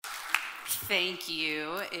Thank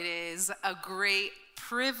you. It is a great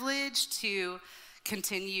privilege to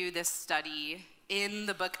continue this study in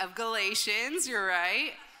the book of Galatians. You're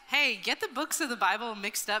right. Hey, get the books of the Bible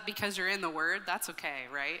mixed up because you're in the Word. That's okay,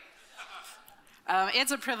 right?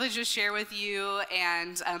 It's a privilege to share with you,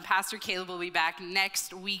 and Pastor Caleb will be back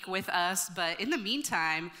next week with us. But in the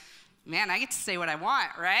meantime, man, I get to say what I want,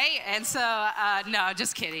 right? And so, no,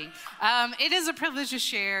 just kidding. It is a privilege to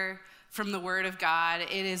share from the Word of God.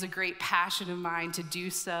 It is a great passion of mine to do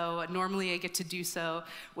so. Normally I get to do so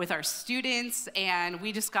with our students, and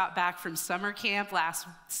we just got back from summer camp last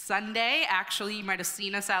Sunday. Actually, you might have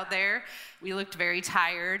seen us out there. We looked very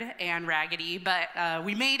tired and raggedy, but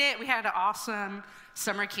we made it. We had an awesome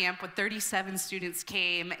summer camp with 37 students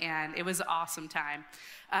came, and it was an awesome time.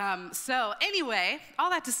 So anyway, all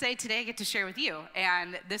that to say, today I get to share with you,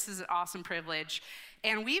 and this is an awesome privilege.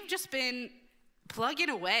 And we've just been plugging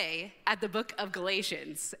away at the book of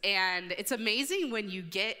Galatians. And it's amazing when you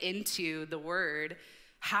get into the word,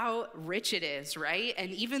 how rich it is, right?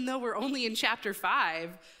 And even though we're only in chapter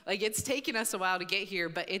 5, like it's taken us a while to get here,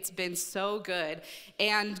 but it's been so good.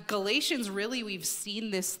 And Galatians, really, we've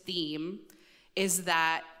seen this theme is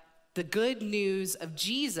that the good news of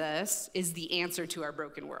Jesus is the answer to our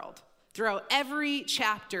broken world. Throughout every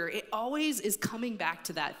chapter, it always is coming back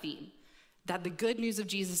to that theme, that the good news of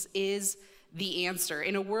Jesus is the answer.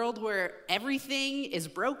 In a world where everything is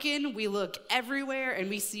broken, we look everywhere and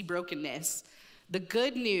we see brokenness. The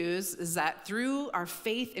good news is that through our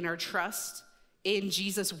faith and our trust in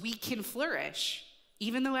Jesus, we can flourish,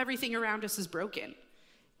 even though everything around us is broken.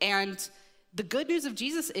 And the good news of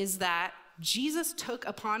Jesus is that Jesus took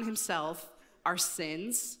upon himself our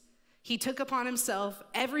sins. He took upon himself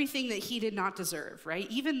everything that he did not deserve, right?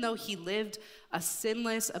 Even though he lived a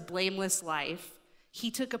sinless, a blameless life, he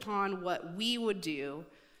took upon what we would do,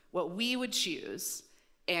 what we would choose,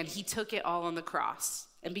 and he took it all on the cross.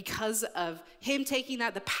 And because of him taking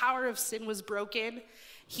that, the power of sin was broken.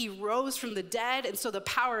 He rose from the dead, and so the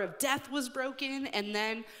power of death was broken, and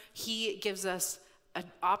then he gives us an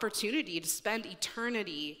opportunity to spend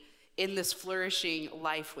eternity in this flourishing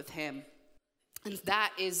life with him. And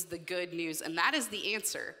that is the good news, and that is the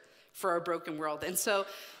answer for our broken world. And so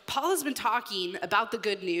Paul has been talking about the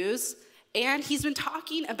good news, and he's been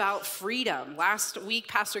talking about freedom. Last week,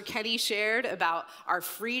 Pastor Kenny shared about our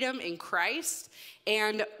freedom in Christ.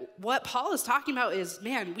 And what Paul is talking about is,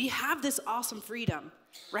 man, we have this awesome freedom,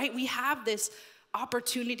 right? We have this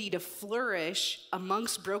opportunity to flourish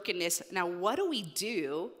amongst brokenness. Now, what do we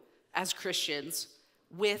do as Christians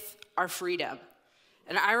with our freedom?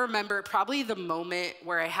 And I remember probably the moment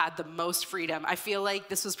where I had the most freedom. I feel like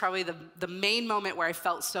this was probably the main moment where I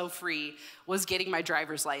felt so free was getting my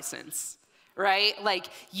driver's license, right? Like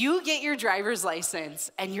you get your driver's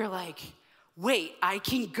license and you're like, wait, I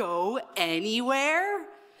can go anywhere?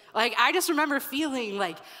 Like I just remember feeling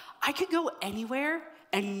like I could go anywhere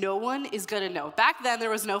and no one is gonna know. Back then there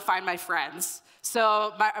was no Find My Friends.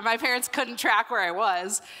 So my parents couldn't track where I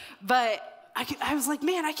was, but I was like,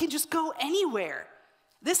 man, I can just go anywhere.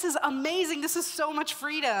 This is amazing. This is so much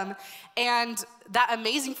freedom. And that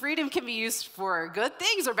amazing freedom can be used for good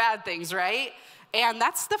things or bad things, right? And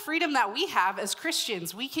that's the freedom that we have as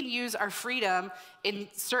Christians. We can use our freedom in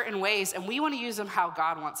certain ways, and we want to use them how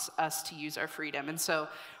God wants us to use our freedom. And so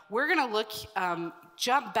we're going to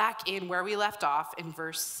jump back in where we left off in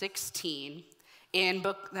verse 16 in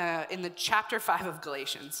the chapter 5 of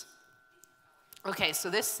Galatians. Okay,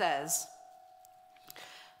 so this says,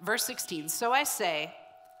 verse 16, "So I say,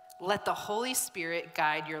 let the Holy Spirit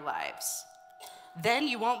guide your lives. Then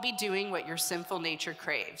you won't be doing what your sinful nature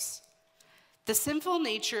craves. The sinful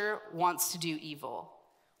nature wants to do evil,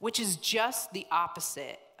 which is just the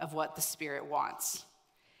opposite of what the Spirit wants.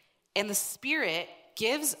 And the Spirit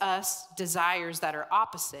gives us desires that are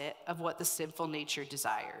opposite of what the sinful nature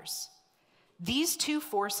desires. These two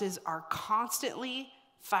forces are constantly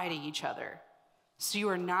fighting each other, so you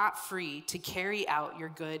are not free to carry out your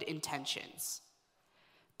good intentions.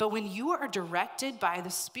 But when you are directed by the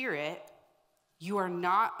Spirit, you are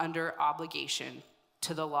not under obligation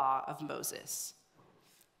to the law of Moses."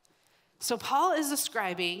 So Paul is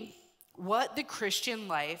describing what the Christian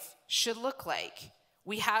life should look like.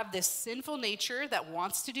 We have this sinful nature that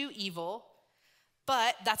wants to do evil,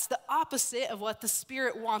 but that's the opposite of what the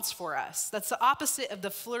Spirit wants for us. That's the opposite of the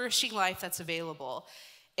flourishing life that's available.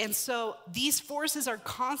 And so these forces are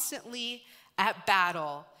constantly at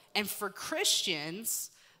battle. And for Christians,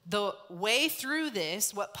 the way through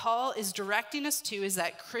this, what Paul is directing us to is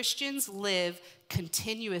that Christians live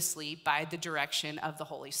continuously by the direction of the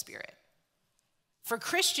Holy Spirit. For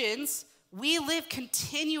Christians, we live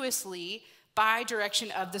continuously by direction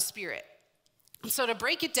of the Spirit. And so to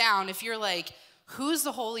break it down, if you're like, who's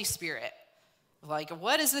the Holy Spirit? Like,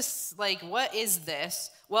 what is this? Like, what is this?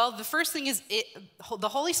 Well, the first thing is the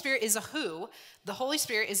Holy Spirit is a who. The Holy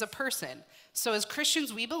Spirit is a person. So as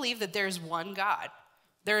Christians, we believe that there's one God.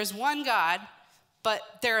 There is one God, but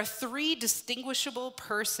there are three distinguishable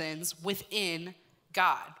persons within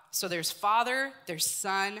God. So there's Father, there's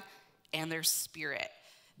Son, and there's Spirit.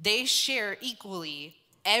 They share equally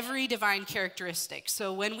every divine characteristic.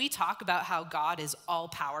 So when we talk about how God is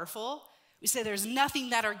all-powerful, we say there's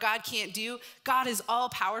nothing that our God can't do. God is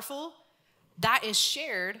all-powerful. That is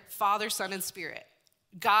shared Father, Son, and Spirit.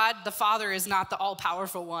 God, the Father, is not the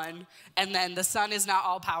all-powerful one, and then the Son is not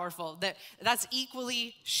all-powerful. That's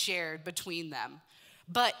equally shared between them.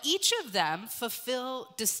 But each of them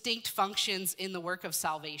fulfill distinct functions in the work of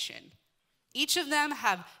salvation. Each of them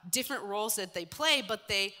have different roles that they play, but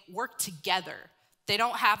they work together. They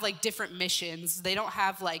don't have like different missions. They don't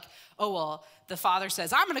have like, oh, well, the Father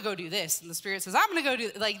says, I'm gonna go do this, and the Spirit says, I'm gonna go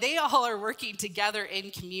do, like they all are working together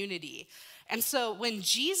in community. And so when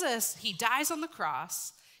Jesus, he dies on the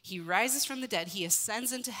cross, he rises from the dead, he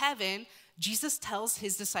ascends into heaven, Jesus tells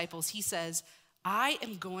his disciples, he says, I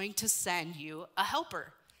am going to send you a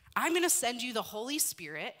helper. I'm going to send you the Holy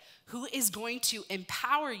Spirit who is going to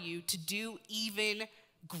empower you to do even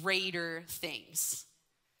greater things.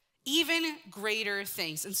 Even greater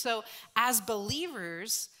things. And so as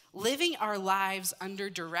believers, living our lives under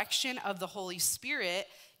direction of the Holy Spirit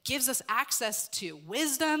gives us access to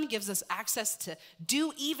wisdom, gives us access to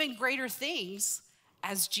do even greater things,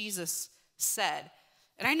 as Jesus said.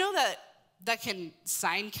 And I know that can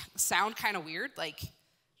sound kind of weird, like,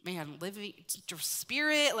 man, living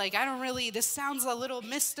spirit, like this sounds a little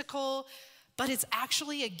mystical, but it's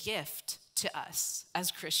actually a gift to us as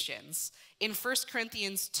Christians. In 1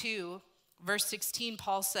 Corinthians 2, verse 16,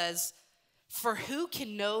 Paul says, for who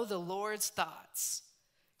can know the Lord's thoughts?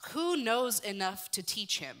 Who knows enough to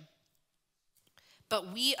teach him?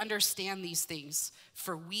 But we understand these things,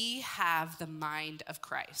 for we have the mind of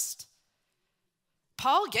Christ.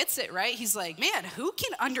 Paul gets it, right? He's like, man, who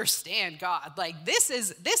can understand God? Like, this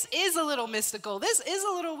is a little mystical. This is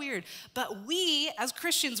a little weird. But we, as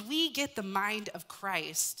Christians, we get the mind of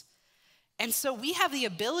Christ. And so we have the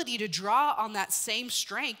ability to draw on that same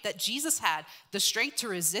strength that Jesus had, the strength to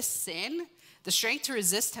resist sin, the strength to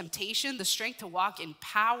resist temptation, the strength to walk in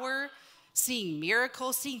power, seeing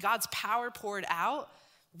miracles, seeing God's power poured out.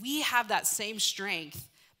 We have that same strength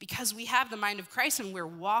because we have the mind of Christ and we're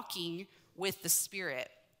walking with the Spirit.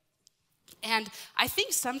 And I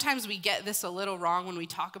think sometimes we get this a little wrong when we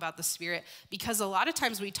talk about the Spirit, because a lot of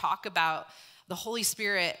times we talk about the Holy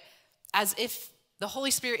Spirit as if the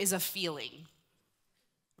Holy Spirit is a feeling,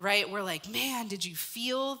 right? We're like, man, did you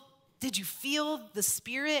feel the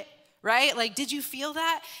Spirit? Right? Like, did you feel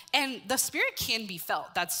that? And the Spirit can be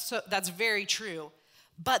felt. That's very true.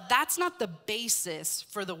 But that's not the basis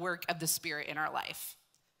for the work of the Spirit in our life.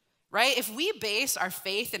 Right? If we base our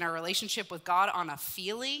faith and our relationship with God on a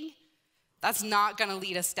feeling, that's not going to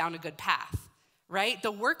lead us down a good path. Right?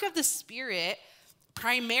 The work of the Spirit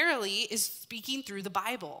primarily is speaking through the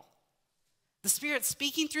Bible. The Spirit's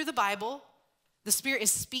speaking through the Bible. The Spirit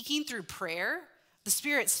is speaking through prayer. The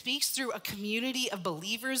Spirit speaks through a community of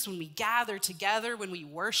believers when we gather together, when we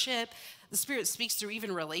worship. The Spirit speaks through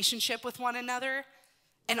even relationship with one another.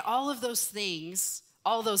 And all of those things,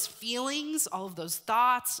 all those feelings, all of those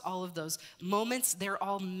thoughts, all of those moments, they're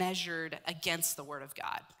all measured against the Word of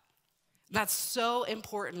God. That's so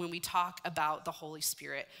important when we talk about the Holy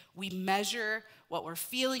Spirit. We measure what we're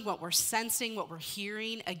feeling, what we're sensing, what we're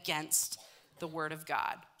hearing against the Word of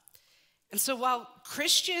God. And so while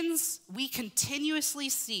Christians, we continuously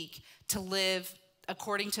seek to live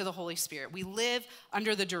according to the Holy Spirit, we live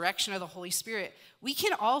under the direction of the Holy Spirit, we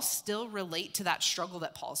can all still relate to that struggle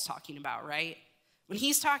that Paul's talking about, right? When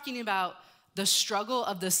he's talking about the struggle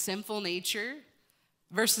of the sinful nature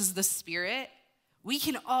versus the Spirit, we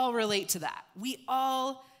can all relate to that. We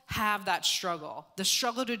all have that struggle, the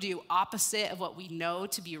struggle to do opposite of what we know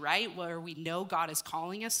to be right, where we know God is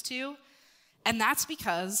calling us to. And that's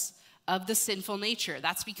because of the sinful nature.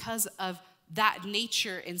 That's because of that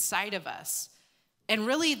nature inside of us. And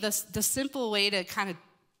really the simple way to kind of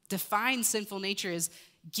define sinful nature is,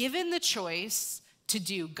 given the choice to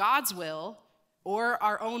do God's will or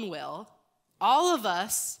our own will, all of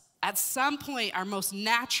us at some point, our most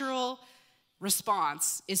natural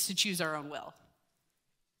response is to choose our own will.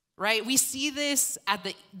 Right? We see this at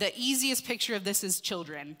the easiest picture of this is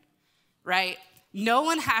children, right? No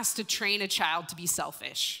one has to train a child to be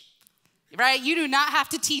selfish. Right? You do not have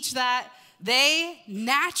to teach that. They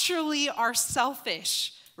naturally are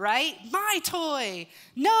selfish, right? My toy.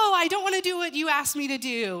 No, I don't want to do what you asked me to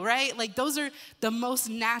do, right? Like those are the most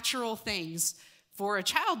natural things for a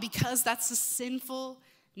child because that's a sinful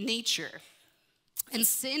nature. And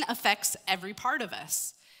sin affects every part of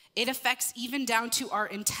us. It affects even down to our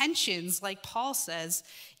intentions, like Paul says,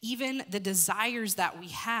 even the desires that we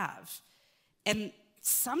have. And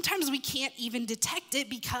sometimes we can't even detect it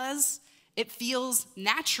because it feels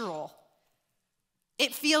natural.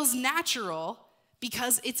 It feels natural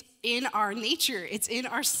because it's in our nature. It's in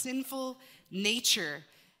our sinful nature.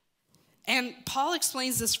 And Paul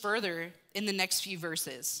explains this further in the next few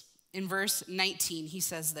verses. In verse 19, he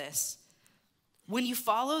says this: when you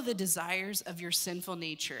follow the desires of your sinful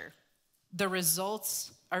nature, the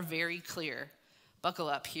results are very clear. Buckle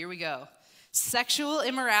up, here we go. Sexual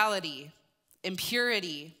immorality,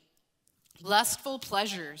 impurity, lustful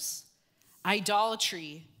pleasures,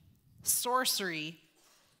 idolatry, sorcery,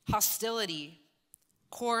 hostility,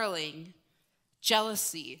 quarreling,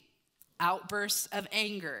 jealousy, outbursts of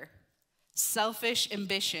anger, selfish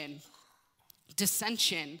ambition,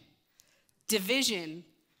 dissension, division,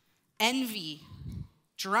 envy,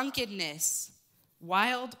 drunkenness,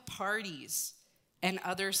 wild parties, and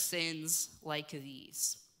other sins like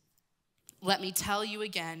these. Let me tell you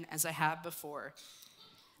again, as I have before,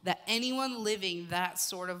 that anyone living that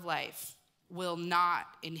sort of life will not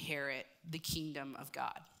inherit the kingdom of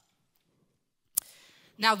God.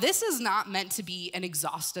 Now, this is not meant to be an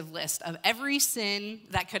exhaustive list of every sin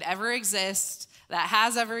that could ever exist, that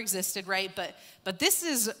has ever existed, right? But this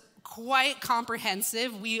is quite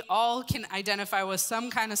comprehensive. We all can identify with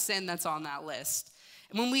some kind of sin that's on that list.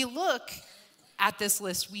 And when we look at this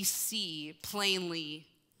list, we see plainly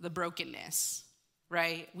the brokenness,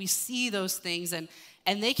 right? We see those things, and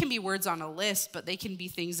they can be words on a list, but they can be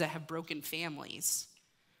things that have broken families,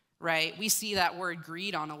 right? We see that word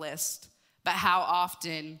greed on a list, but how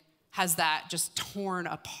often has that just torn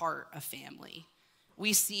apart a family?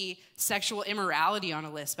 We see sexual immorality on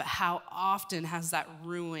a list, but how often has that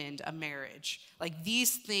ruined a marriage? Like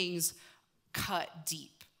these things cut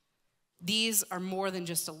deep. These are more than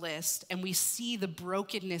just a list, and we see the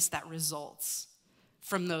brokenness that results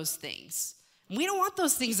from those things. And we don't want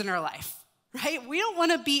those things in our life, right? We don't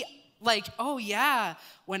want to be like, oh yeah,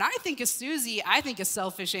 when I think of Suzy, I think of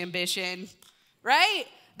selfish ambition, right?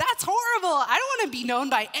 That's horrible. I don't want to be known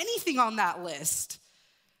by anything on that list.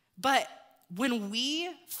 But when we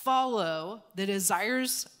follow the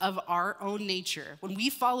desires of our own nature, when we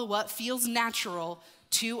follow what feels natural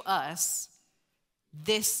to us,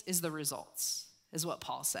 this is the results, is what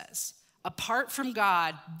Paul says. Apart from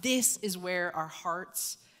God, this is where our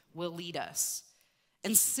hearts will lead us.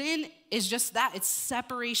 And sin is just that. It's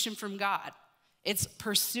separation from God. It's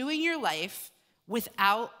pursuing your life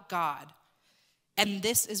without God. And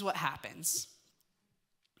this is what happens.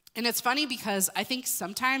 And it's funny because I think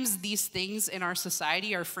sometimes these things in our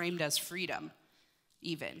society are framed as freedom,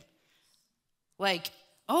 even. Like,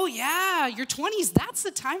 oh yeah, your 20s, that's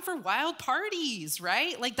the time for wild parties,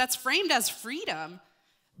 right? Like that's framed as freedom,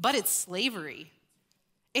 but it's slavery.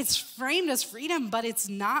 It's framed as freedom, but it's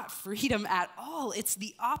not freedom at all. It's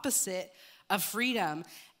the opposite of freedom.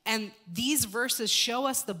 And these verses show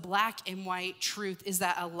us the black and white truth is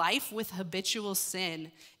that a life with habitual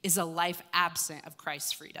sin is a life absent of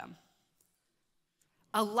Christ's freedom.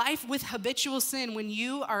 A life with habitual sin, when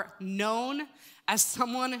you are known as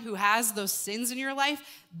someone who has those sins in your life,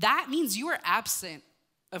 that means you are absent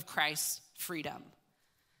of Christ's freedom.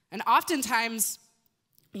 And oftentimes,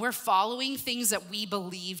 we're following things that we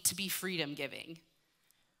believe to be freedom-giving.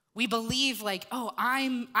 We believe like, oh,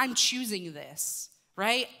 I'm choosing this,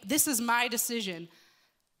 right? This is my decision.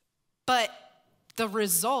 But the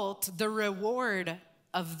result, the reward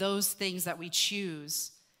of those things that we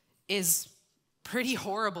choose is pretty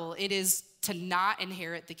horrible. It is to not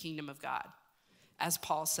inherit the kingdom of God, as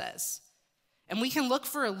Paul says. And we can look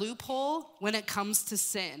for a loophole when it comes to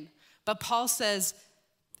sin. But Paul says,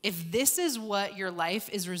 if this is what your life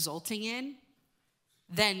is resulting in,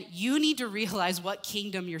 then you need to realize what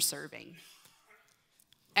kingdom you're serving.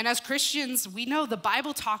 And as Christians, we know the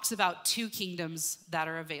Bible talks about two kingdoms that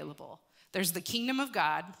are available. There's the kingdom of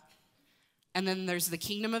God, and then there's the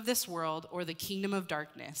kingdom of this world, or the kingdom of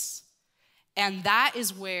darkness. And that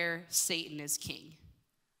is where Satan is king.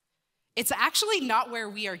 It's actually not where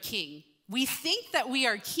we are king. We think that we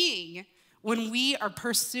are king when we are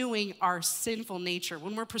pursuing our sinful nature,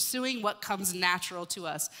 when we're pursuing what comes natural to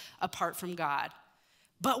us apart from God.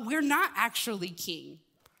 But we're not actually king.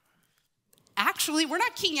 Actually, we're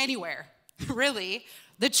not king anywhere, really.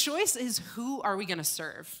 The choice is who are we going to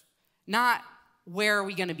serve, not where are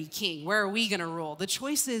we going to be king, where are we going to rule. The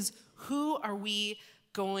choice is who are we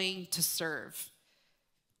going to serve?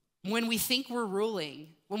 When we think we're ruling,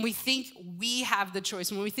 when we think we have the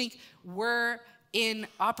choice, when we think we're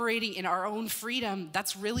operating in our own freedom,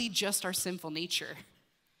 that's really just our sinful nature.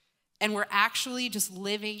 And we're actually just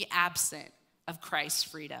living absent of Christ's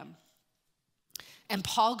freedom. And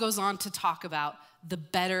Paul goes on to talk about the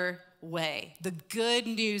better way, the good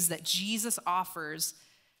news that Jesus offers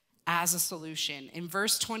as a solution. In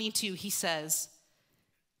verse 22, he says,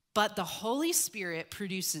 "But the Holy Spirit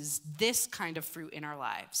produces this kind of fruit in our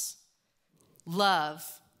lives: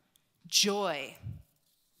 love, joy,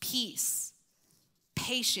 peace,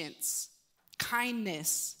 patience,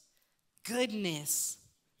 kindness, goodness,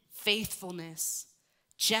 faithfulness,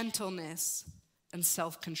 gentleness, and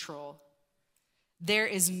self-control. There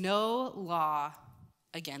is no law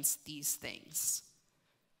against these things."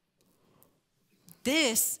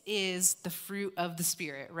 This is the fruit of the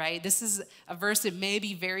Spirit, right? This is a verse that may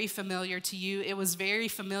be very familiar to you. It was very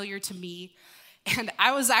familiar to me. And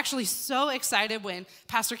I was actually so excited when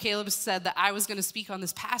Pastor Caleb said that I was going to speak on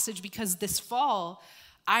this passage, because this fall,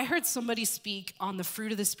 I heard somebody speak on the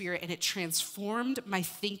fruit of the Spirit, and it transformed my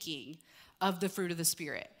thinking of the fruit of the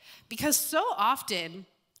Spirit. Because so often,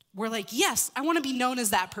 we're like, yes, I want to be known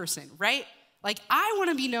as that person, right? Like, I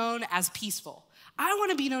want to be known as peaceful. I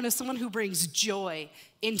want to be known as someone who brings joy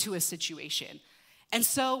into a situation. And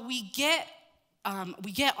so we get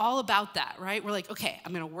all about that, right? We're like, okay,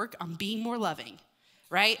 I'm going to work on being more loving,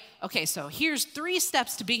 right? Okay, so here's 3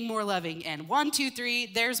 steps to being more loving, and 1, 2, 3,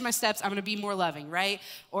 there's my steps, I'm going to be more loving, right?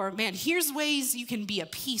 Or, man, here's ways you can be a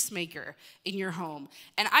peacemaker in your home.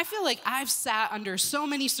 And I feel like I've sat under so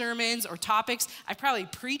many sermons or topics, I've probably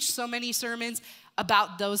preached so many sermons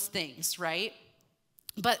about those things, right?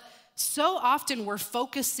 But so often we're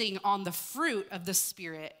focusing on the fruit of the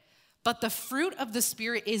Spirit, but the fruit of the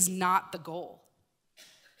Spirit is not the goal.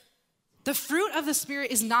 The fruit of the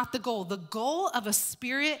Spirit is not the goal. The goal of a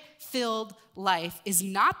Spirit-filled life is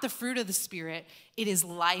not the fruit of the Spirit. It is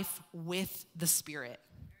life with the Spirit.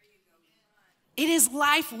 It is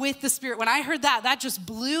life with the Spirit. When I heard that, that just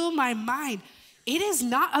blew my mind. It is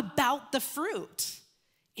not about the fruit.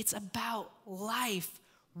 It's about life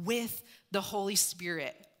with the Holy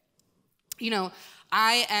Spirit. You know,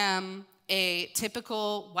 I am a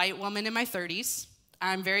typical white woman in my 30s.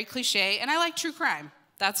 I'm very cliche, and I like true crime.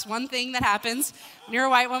 That's one thing that happens when you're a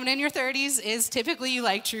white woman in your 30s, is typically you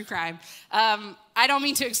like true crime. I don't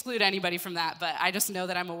mean to exclude anybody from that, but I just know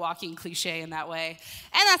that I'm a walking cliche in that way.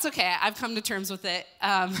 And that's okay. I've come to terms with it.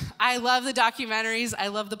 I love the documentaries. I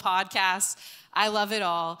love the podcasts. I love it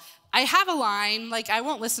all. I have a line, like, I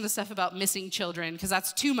won't listen to stuff about missing children because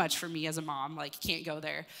that's too much for me as a mom. Like, can't go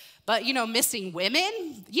there. But, you know, missing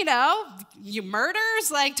women, you know, you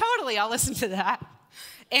murders, like, totally, I'll listen to that.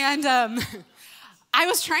 And I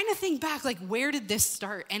was trying to think back, like, where did this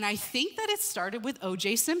start? And I think that it started with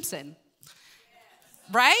O.J. Simpson,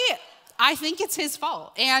 right? I think it's his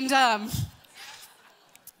fault. And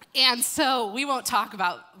so we won't talk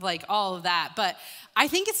about, like, all of that, but I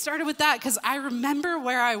think it started with that because I remember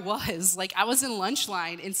where I was. Like, I was in lunch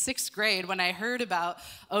line in 6th grade when I heard about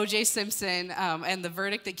O.J. Simpson and the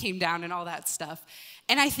verdict that came down and all that stuff.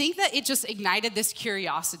 And I think that it just ignited this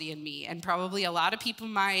curiosity in me, and probably a lot of people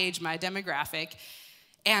my age, my demographic,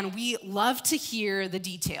 and we love to hear the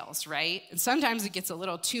details, right? And sometimes it gets a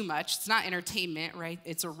little too much. It's not entertainment, right?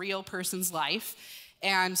 It's a real person's life,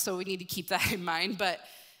 and so we need to keep that in mind. But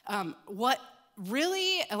what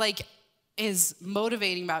really, like, is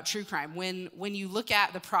motivating about true crime, when you look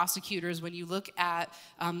at the prosecutors, when you look at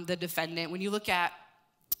the defendant, when you look at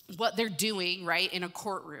what they're doing, right, in a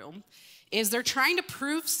courtroom, is they're trying to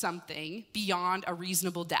prove something beyond a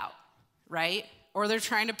reasonable doubt, right? Or they're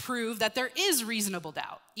trying to prove that there is reasonable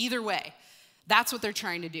doubt. Either way, that's what they're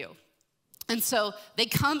trying to do. And so they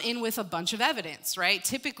come in with a bunch of evidence, right?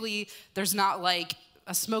 Typically, there's not like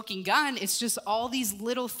a smoking gun. It's just all these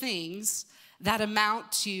little things that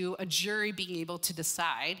amount to a jury being able to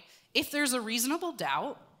decide if there's a reasonable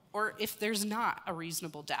doubt or if there's not a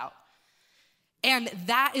reasonable doubt. And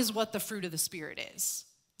that is what the fruit of the Spirit is.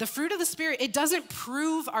 The fruit of the Spirit, it doesn't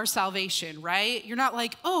prove our salvation, right? You're not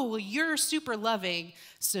like, oh, well, you're super loving,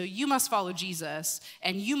 so you must follow Jesus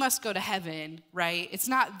and you must go to heaven, right? It's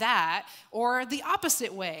not that, or the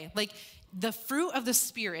opposite way. Like, the fruit of the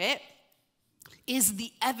Spirit is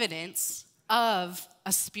the evidence of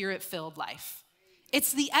a Spirit-filled life.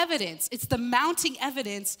 It's the evidence. It's the mounting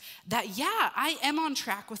evidence that, yeah, I am on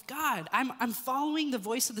track with God. I'm following the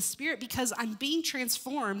voice of the Spirit because I'm being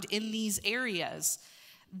transformed in these areas.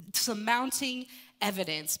 Some mounting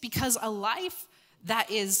evidence, because a life that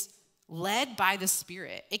is led by the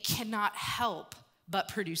Spirit, it cannot help but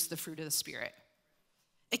produce the fruit of the Spirit.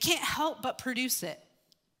 It can't help but produce it.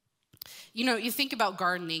 You know, you think about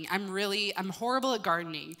gardening. I'm horrible at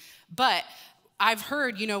gardening, but I've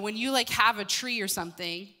heard, you know, when you like have a tree or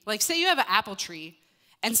something, like say you have an apple tree,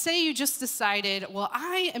 and say you just decided, well,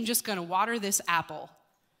 I am just gonna water this apple.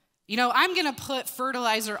 You know, I'm gonna put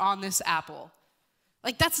fertilizer on this apple.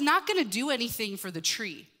 Like that's not gonna do anything for the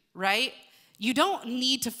tree, right? You don't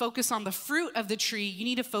need to focus on the fruit of the tree, you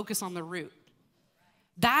need to focus on the root.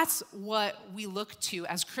 That's what we look to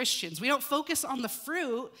as Christians. We don't focus on the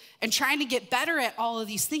fruit and trying to get better at all of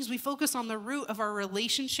these things. We focus on the root of our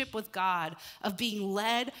relationship with God, of being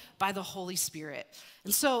led by the Holy Spirit.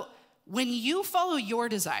 And so when you follow your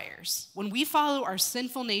desires, when we follow our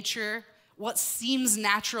sinful nature, what seems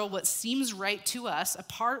natural, what seems right to us,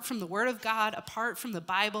 apart from the Word of God, apart from the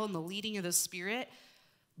Bible and the leading of the Spirit,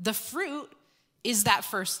 the fruit is that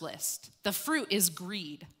first list. The fruit is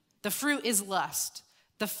greed. The fruit is lust.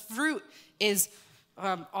 The fruit is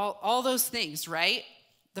all those things, right?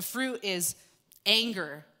 The fruit is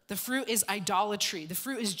anger. The fruit is idolatry. The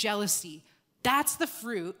fruit is jealousy. That's the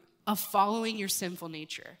fruit of following your sinful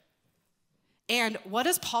nature. And what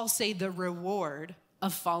does Paul say the reward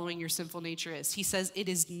of following your sinful nature is? He says it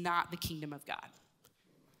is not the kingdom of God.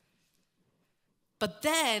 But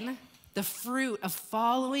then the fruit of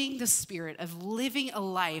following the Spirit, of living a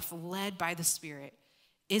life led by the Spirit,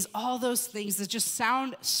 is all those things that just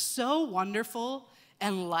sound so wonderful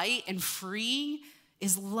and light and freeing,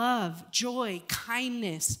 is love, joy,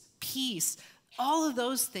 kindness, peace. All of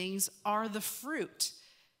those things are the fruit.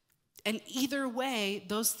 And either way,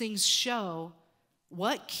 those things show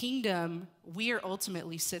what kingdom we are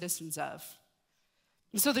ultimately citizens of.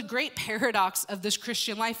 And so the great paradox of this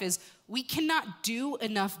Christian life is we cannot do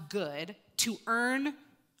enough good to earn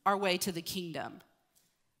our way to the kingdom.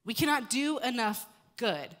 We cannot do enough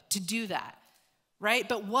good to do that, right?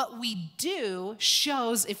 But what we do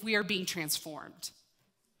shows if we are being transformed.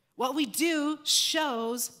 What we do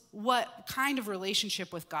shows what kind of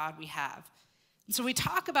relationship with God we have. And so we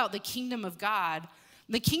talk about the kingdom of God.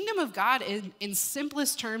 The kingdom of God, in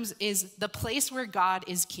simplest terms, is the place where God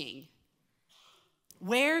is king.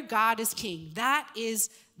 Where God is king, that is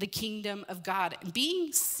the kingdom of God. And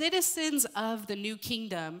being citizens of the new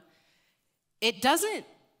kingdom, it doesn't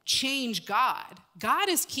change God. God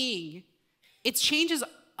is king. It changes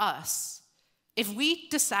us. If we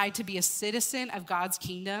decide to be a citizen of God's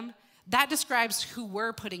kingdom, that describes who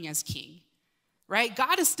we're putting as king, right?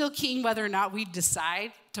 God is still king whether or not we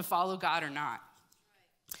decide to follow God or not.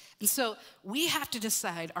 And so we have to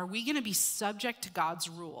decide, are we going to be subject to God's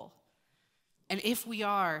rule? And if we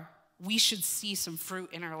are, we should see some fruit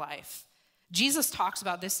in our life. Jesus talks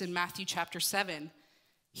about this in Matthew chapter 7.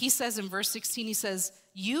 He says in verse 16, he says,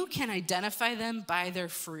 you can identify them by their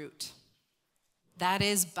fruit. That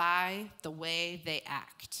is, by the way they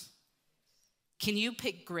act. Can you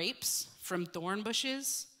pick grapes from thorn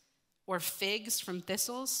bushes or figs from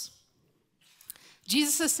thistles?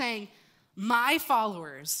 Jesus is saying, my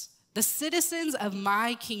followers, the citizens of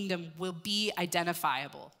my kingdom, will be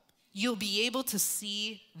identifiable. You'll be able to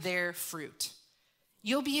see their fruit.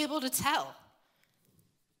 You'll be able to tell.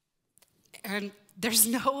 And there's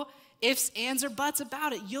no ifs, ands, or buts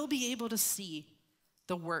about it. You'll be able to see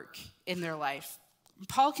the work in their life.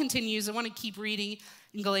 Paul continues. I want to keep reading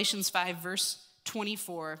in Galatians 5, verse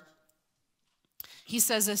 24. He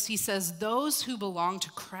says this. He says, those who belong to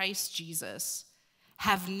Christ Jesus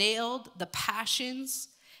have nailed the passions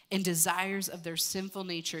and desires of their sinful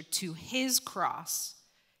nature to his cross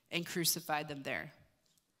and crucified them there.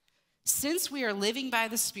 Since we are living by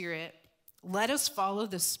the Spirit, let us follow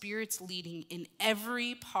the Spirit's leading in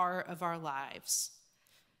every part of our lives.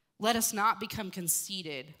 Let us not become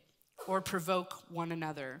conceited or provoke one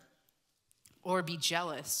another or be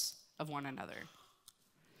jealous of one another.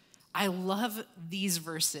 I love these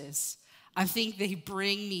verses. I think they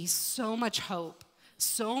bring me so much hope,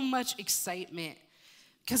 so much excitement,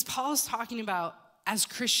 because Paul is talking about, as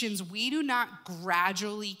Christians, we do not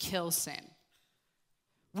gradually kill sin.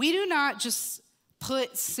 We do not just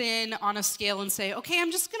put sin on a scale and say, okay,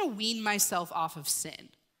 I'm just going to wean myself off of sin.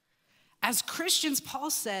 As Christians,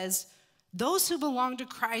 Paul says, those who belong to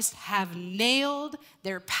Christ have nailed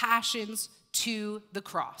their passions to the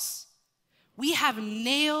cross. We have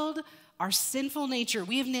nailed our sinful nature.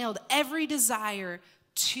 We have nailed every desire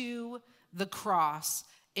to the cross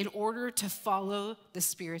in order to follow the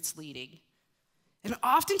Spirit's leading. And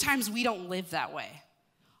oftentimes we don't live that way.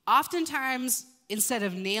 Oftentimes, instead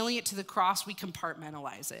of nailing it to the cross, we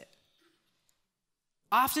compartmentalize it.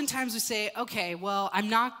 Oftentimes we say, okay, well, I'm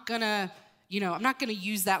not gonna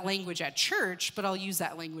use that language at church, but I'll use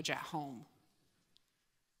that language at home.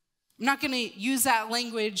 I'm not going to use that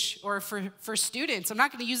language, or for students, I'm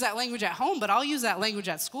not going to use that language at home, but I'll use that language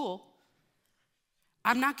at school.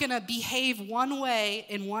 I'm not going to behave one way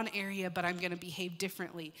in one area, but I'm going to behave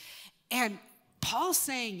differently. And Paul's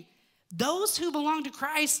saying, those who belong to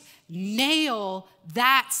Christ nail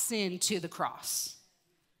that sin to the cross.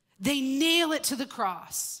 They nail it to the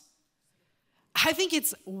cross. I think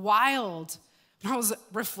it's wild. When I was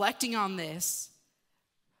reflecting on this,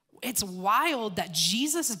 it's wild that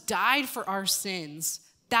Jesus died for our sins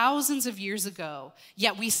thousands of years ago,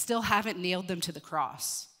 yet we still haven't nailed them to the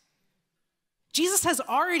cross. Jesus has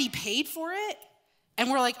already paid for it,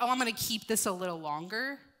 and we're like, oh, I'm going to keep this a little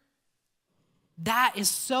longer. That is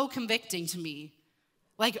so convicting to me.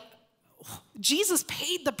 Like, Jesus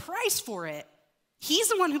paid the price for it. He's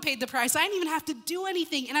the one who paid the price. I didn't even have to do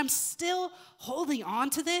anything, and I'm still holding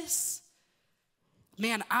on to this.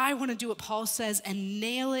 Man, I want to do what Paul says and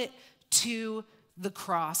nail it to the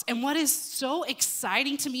cross. And what is so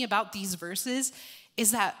exciting to me about these verses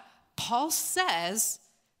is that Paul says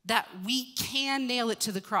that we can nail it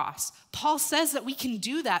to the cross. Paul says that we can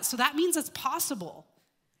do that, so that means it's possible.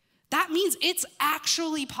 That means it's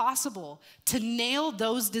actually possible to nail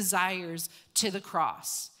those desires to the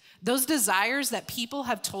cross. Those desires that people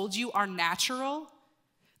have told you are natural,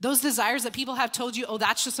 those desires that people have told you, oh,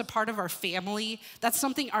 that's just a part of our family, that's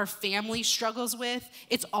something our family struggles with,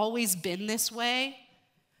 it's always been this way.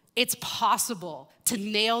 It's possible to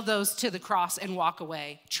nail those to the cross and walk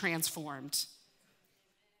away transformed.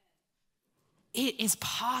 It is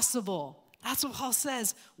possible. That's what Paul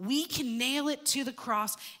says. We can nail it to the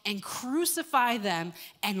cross and crucify them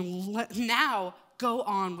and now go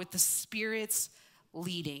on with the Spirit's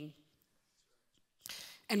leading.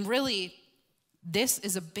 And really, this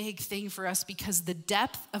is a big thing for us because the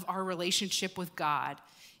depth of our relationship with God,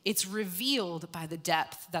 it's revealed by the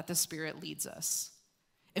depth that the Spirit leads us.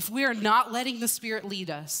 If we are not letting the Spirit lead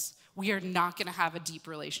us, we are not going to have a deep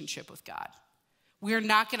relationship with God. We are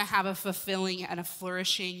not going to have a fulfilling and a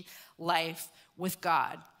flourishing life with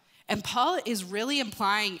God. And Paul is really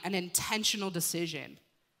implying an intentional decision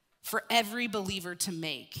for every believer to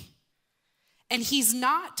make. And he's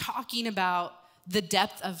not talking about the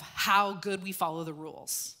depth of how good we follow the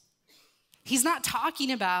rules. He's not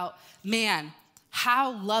talking about, man,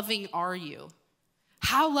 how loving are you?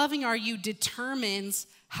 How loving are you determines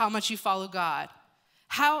how much you follow God.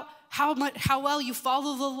 How well you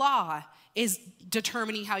follow the law is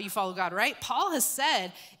determining how you follow God, right? Paul has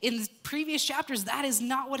said in the previous chapters that is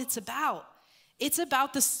not what it's about. It's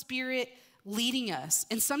about the Spirit leading us.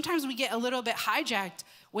 And sometimes we get a little bit hijacked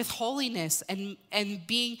with holiness and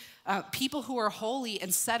being people who are holy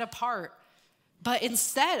and set apart. But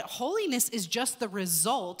instead, holiness is just the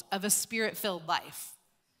result of a Spirit-filled life.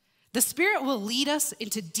 The Spirit will lead us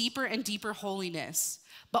into deeper and deeper holiness.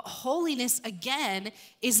 But holiness, again,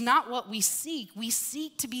 is not what we seek. We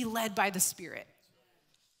seek to be led by the Spirit.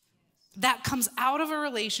 That comes out of a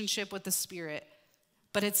relationship with the Spirit,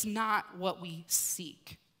 but it's not what we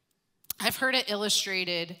seek. I've heard it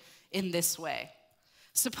illustrated in this way.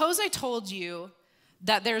 Suppose I told you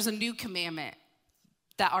that there's a new commandment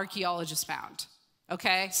that archaeologists found.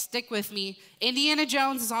 Okay, stick with me. Indiana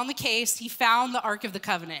Jones is on the case. He found the Ark of the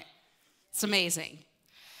Covenant. It's amazing.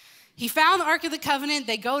 He found the Ark of the Covenant.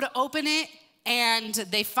 They go to open it, and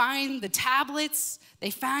they find the tablets. They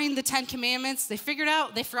find the 10 Commandments. They figured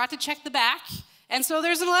out they forgot to check the back, and so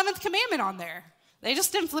there's an 11th commandment on there. They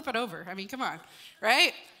just didn't flip it over. I mean, come on,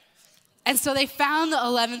 right? And so they found the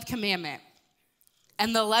 11th commandment.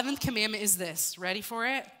 And the 11th commandment is this. Ready for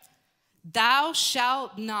it? Thou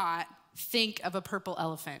shalt not think of a purple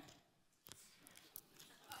elephant.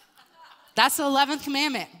 That's the 11th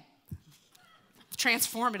commandment.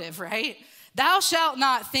 Transformative, right? Thou shalt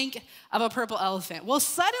not think of a purple elephant. Well,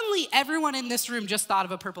 suddenly everyone in this room just thought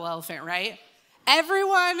of a purple elephant, right?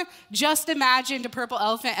 Everyone just imagined a purple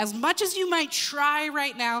elephant. As much as you might try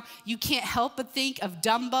right now, you can't help but think of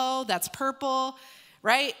Dumbo, that's purple,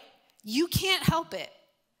 right? You can't help it,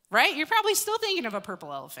 right? You're probably still thinking of a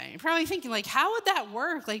purple elephant. You're probably thinking, like, how would that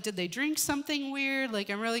work? Like, did they drink something weird? Like,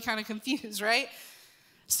 I'm really kind of confused, right?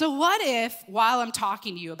 So what if, while I'm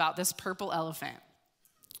talking to you about this purple elephant,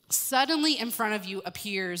 suddenly in front of you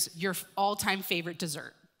appears your all-time favorite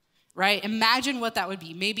dessert, right? Imagine what that would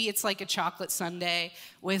be. Maybe it's like a chocolate sundae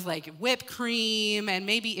with like whipped cream, and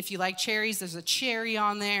maybe if you like cherries, there's a cherry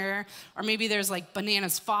on there, or maybe there's like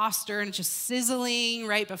bananas Foster and it's just sizzling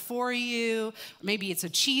right before you, or maybe it's a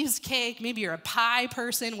cheesecake, maybe you're a pie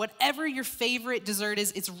person, whatever your favorite dessert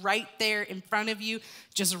is, it's right there in front of you,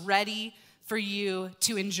 just ready for you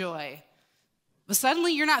to enjoy. But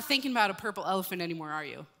suddenly you're not thinking about a purple elephant anymore, are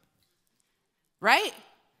you? Right?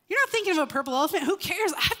 You're not thinking of a purple elephant. Who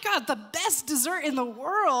cares? I've got the best dessert in the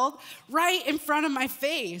world right in front of my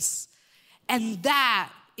face. And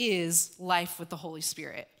that is life with the Holy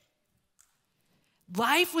Spirit.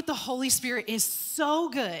 Life with the Holy Spirit is so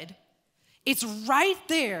good. It's right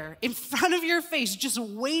there in front of your face, just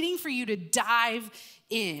waiting for you to dive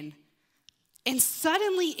in. And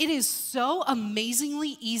suddenly it is so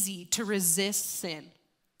amazingly easy to resist sin.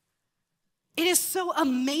 It is so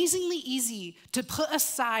amazingly easy to put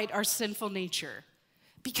aside our sinful nature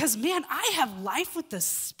because, man, I have life with the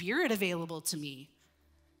Spirit available to me.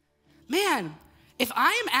 Man, if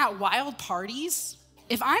I am at wild parties,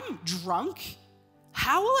 if I'm drunk,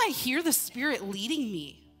 how will I hear the Spirit leading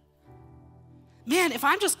me? Man, if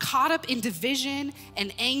I'm just caught up in division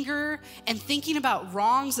and anger and thinking about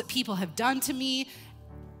wrongs that people have done to me,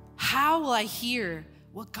 how will I hear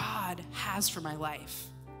what God has for my life?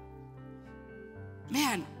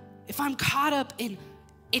 Man, if I'm caught up in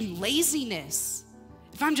laziness,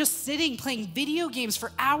 if I'm just sitting playing video games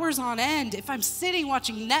for hours on end, if I'm sitting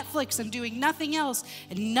watching Netflix and doing nothing else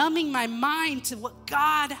and numbing my mind to what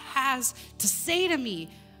God has to say to me,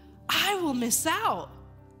 I will miss out.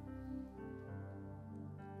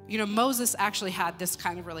 You know, Moses actually had this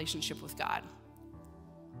kind of relationship with God.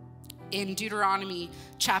 In Deuteronomy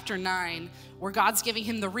chapter 9, where God's giving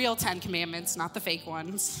him the real 10 commandments, not the fake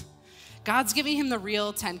ones. God's giving him the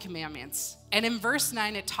real 10 commandments. And in verse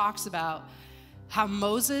 9, it talks about how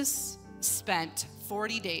Moses spent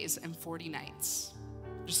 40 days and 40 nights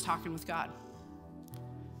just talking with God.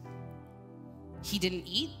 He didn't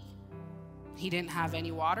eat. He didn't have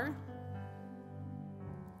any water.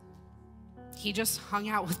 He just hung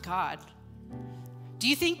out with God. Do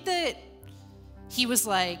you think that he was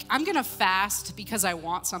like, I'm going to fast because I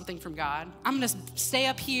want something from God? I'm going to stay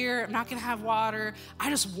up here. I'm not going to have water. I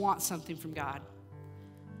just want something from God.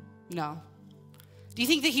 No. Do you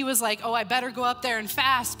think that he was like, oh, I better go up there and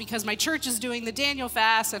fast because my church is doing the Daniel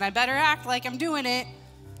fast and I better act like I'm doing it?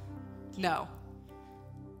 No.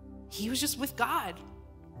 He was just with God.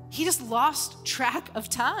 He just lost track of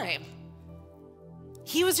time.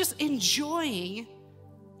 He was just enjoying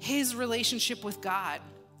his relationship with God.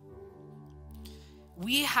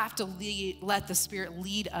 We have to let the Spirit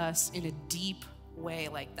lead us in a deep way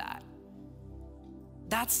like that.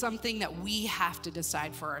 That's something that we have to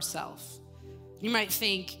decide for ourselves. You might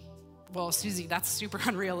think, well, Suzy, that's super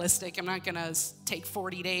unrealistic. I'm not gonna take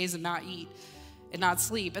 40 days and not eat and not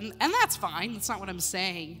sleep. And that's fine, that's not what I'm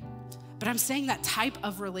saying. But I'm saying that type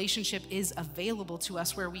of relationship is available to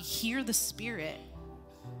us where we hear the Spirit,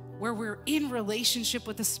 where we're in relationship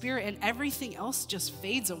with the Spirit and everything else just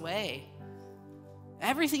fades away.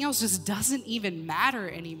 Everything else just doesn't even matter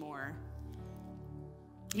anymore.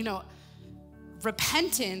 You know,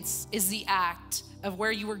 repentance is the act of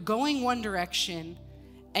where you were going one direction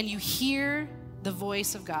and you hear the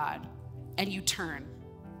voice of God and you turn.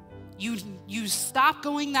 You stop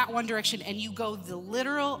going that one direction and you go the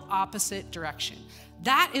literal opposite direction.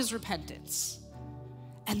 That is repentance.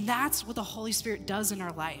 And that's what the Holy Spirit does in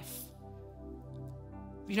our life.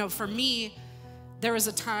 You know, for me, there was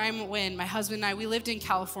a time when my husband and I, we lived in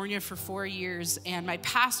California for 4 years, and my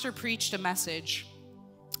pastor preached a message.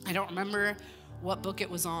 I don't remember what book it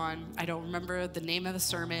was on. I don't remember the name of the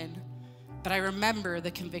sermon, but I remember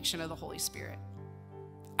the conviction of the Holy Spirit.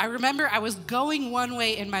 I remember I was going one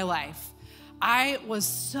way in my life. I was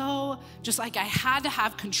so just like I had to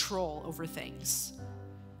have control over things.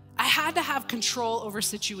 I had to have control over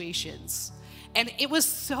situations. And it was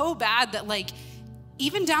so bad that like,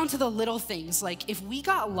 even down to the little things, like if we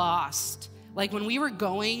got lost, like when we were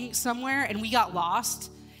going somewhere and we got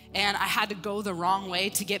lost and I had to go the wrong way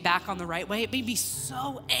to get back on the right way, it made me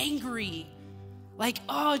so angry. Like,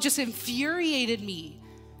 oh, it just infuriated me.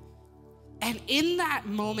 And in that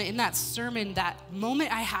moment, in that sermon, that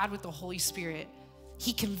moment I had with the Holy Spirit,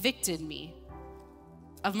 he convicted me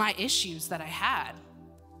of my issues that I had.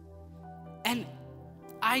 And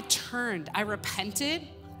I repented,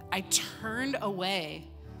 I turned away.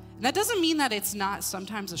 And that doesn't mean that it's not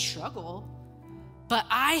sometimes a struggle, but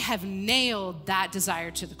I have nailed that desire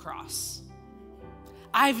to the cross.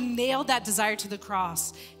 I've nailed that desire to the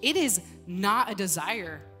cross. It is not a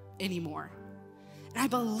desire anymore. And I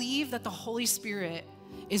believe that the Holy Spirit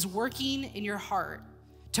is working in your heart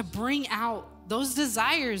to bring out those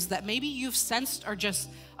desires that maybe you've sensed are just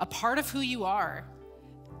a part of who you are.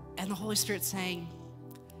 And the Holy Spirit's saying,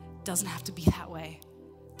 it doesn't have to be that way.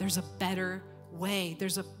 There's a better way.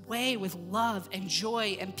 There's a way with love and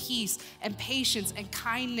joy and peace and patience and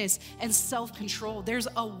kindness and self-control. There's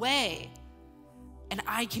a way. And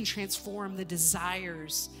I can transform the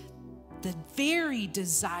desires, the very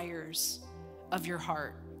desires of your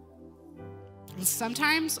heart. And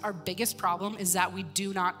sometimes our biggest problem is that we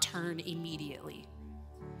do not turn immediately.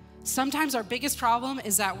 Sometimes our biggest problem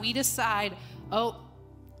is that we decide, oh,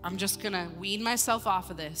 I'm just gonna wean myself off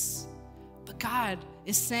of this. But God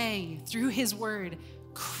is saying through his word,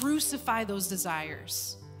 crucify those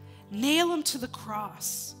desires. Nail them to the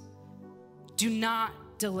cross. Do not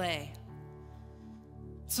delay.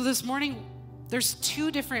 So this morning, there's two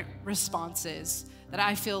different responses that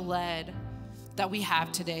I feel led that we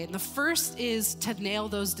have today. And the first is to nail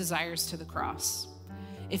those desires to the cross.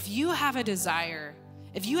 If you have a desire,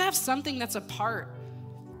 if you have something that's a part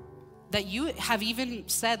that you have even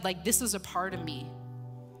said, like, this is a part of me,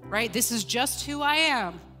 right? This is just who I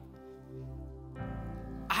am.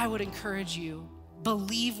 I would encourage you,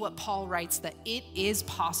 believe what Paul writes, that it is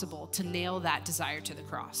possible to nail that desire to the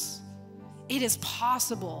cross. It is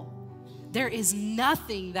possible. There is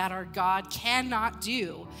nothing that our God cannot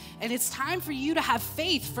do. And it's time for you to have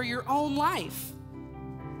faith for your own life.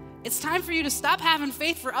 It's time for you to stop having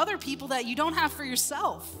faith for other people that you don't have for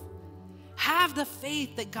yourself. Have the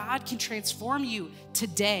faith that God can transform you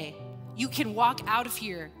today. You can walk out of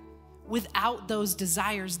here without those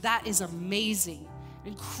desires. That is amazing.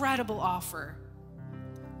 Incredible offer.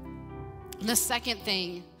 And the second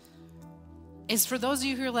thing is for those of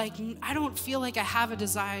you who are like, I don't feel like I have a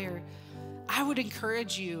desire. I would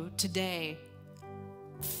encourage you today,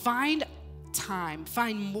 find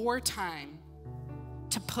more time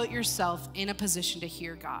to put yourself in a position to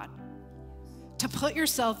hear God, to put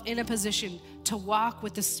yourself in a position to walk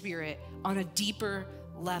with the Spirit on a deeper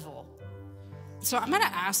level. So I'm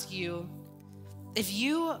gonna ask you, if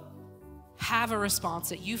you have a response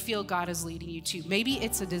that you feel God is leading you to, maybe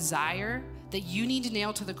it's a desire that you need to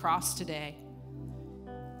nail to the cross today.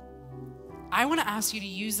 I want to ask you to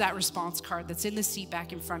use that response card that's in the seat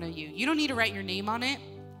back in front of you. You don't need to write your name on it.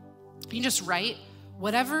 You can just write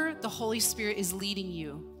whatever the Holy Spirit is leading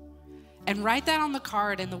you. And write that on the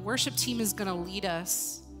card, and the worship team is going to lead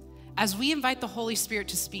us as we invite the Holy Spirit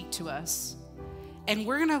to speak to us. And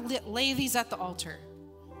we're going to lay these at the altar.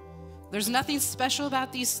 There's nothing special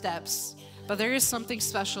about these steps, but there is something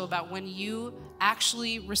special about when you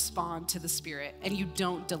actually respond to the Spirit and you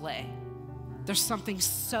don't delay. There's something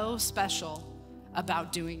so special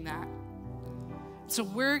about doing that. So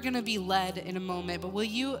we're gonna be led in a moment, but will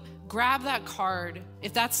you grab that card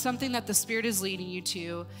if that's something that the Spirit is leading you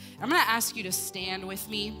to? I'm gonna ask you to stand with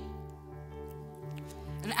me.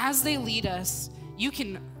 And as they lead us, you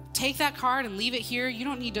can take that card and leave it here. You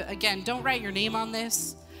don't need to, again, don't write your name on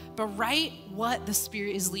this, but write what the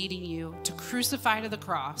Spirit is leading you to crucify to the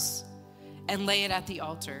cross and lay it at the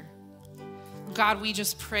altar. God, we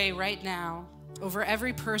just pray right now over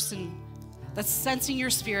every person that's sensing your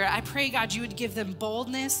Spirit. I pray, God, you would give them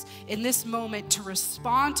boldness in this moment to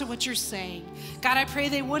respond to what you're saying. God, I pray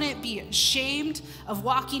they wouldn't be ashamed of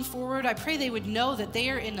walking forward. I pray they would know that they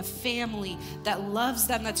are in a family that loves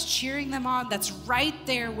them, that's cheering them on, that's right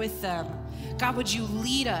there with them. God, would you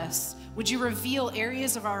lead us? Would you reveal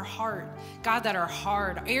areas of our heart, God, that are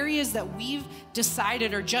hard, areas that we've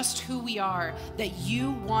decided are just who we are, that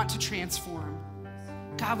you want to transform?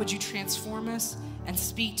 God, would you transform us and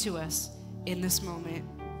speak to us in this moment?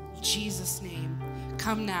 In Jesus' name,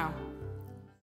 come now.